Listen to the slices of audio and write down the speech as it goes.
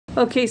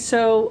Okay,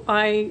 so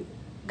I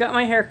got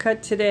my hair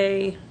cut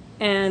today,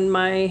 and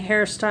my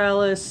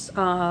hairstylist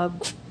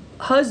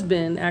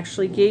husband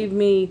actually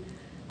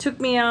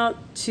took me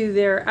out to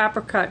their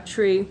apricot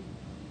tree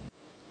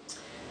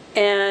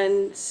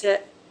and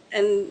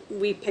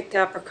we picked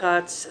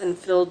apricots and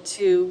filled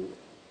 2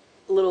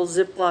 little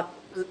Ziploc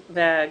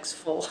bags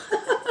full.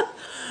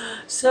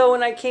 So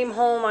when I came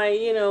home, I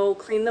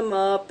cleaned them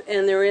up,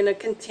 and they're in a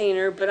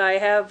container. But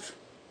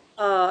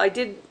I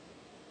did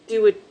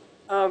do a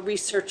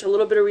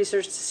little bit of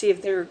research to see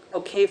if they're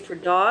okay for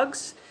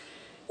dogs,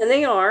 and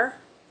they are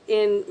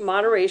in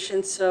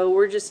moderation. So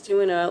we're just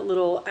doing a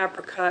little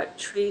apricot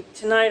treat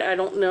tonight. I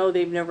don't know,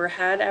 they've never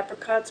had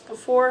apricots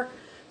before,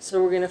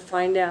 so we're gonna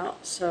find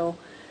out. So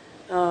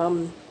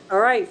all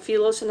right,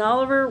 Philos and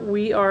Oliver,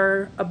 we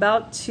are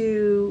about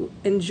to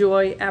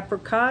enjoy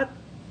apricot,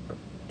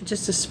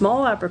 just a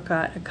small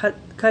apricot. I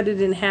cut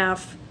it in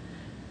half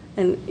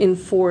and in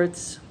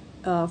fourths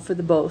for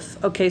the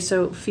both. Okay,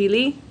 so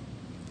Philly,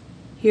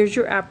 here's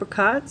your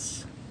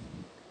apricots,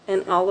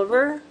 and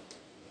Oliver,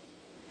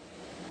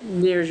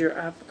 there's your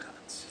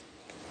apricots.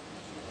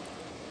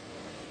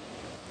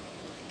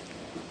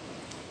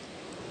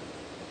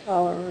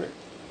 Oliver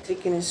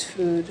taking his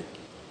food.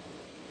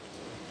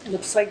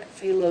 Looks like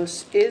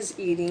Philos is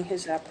eating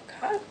his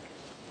apricot.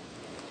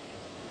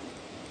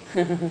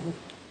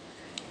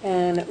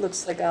 And it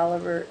looks like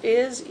Oliver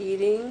is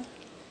eating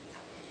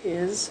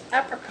his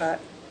apricot.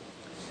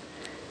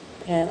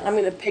 And I'm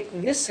gonna pick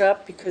this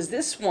up because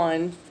this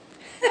one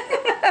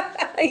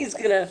he's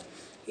gonna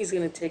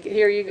take it.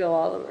 Here you go,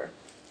 Oliver.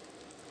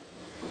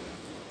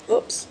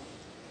 Oops.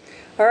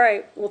 All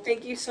right, well,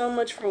 thank you so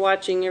much for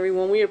watching,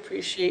 everyone. We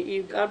appreciate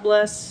you. God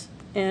bless,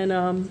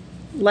 and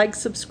like,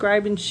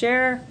 subscribe, and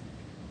share.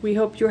 We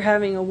hope you're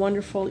having a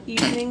wonderful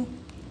evening.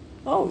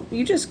 Oh,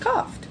 you just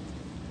coughed.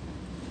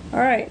 All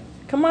right,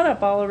 come on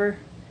up, Oliver.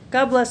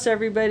 God bless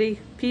everybody.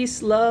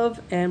 Peace, love,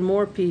 and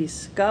more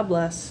peace. God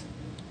bless.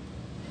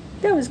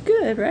 That was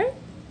good, right?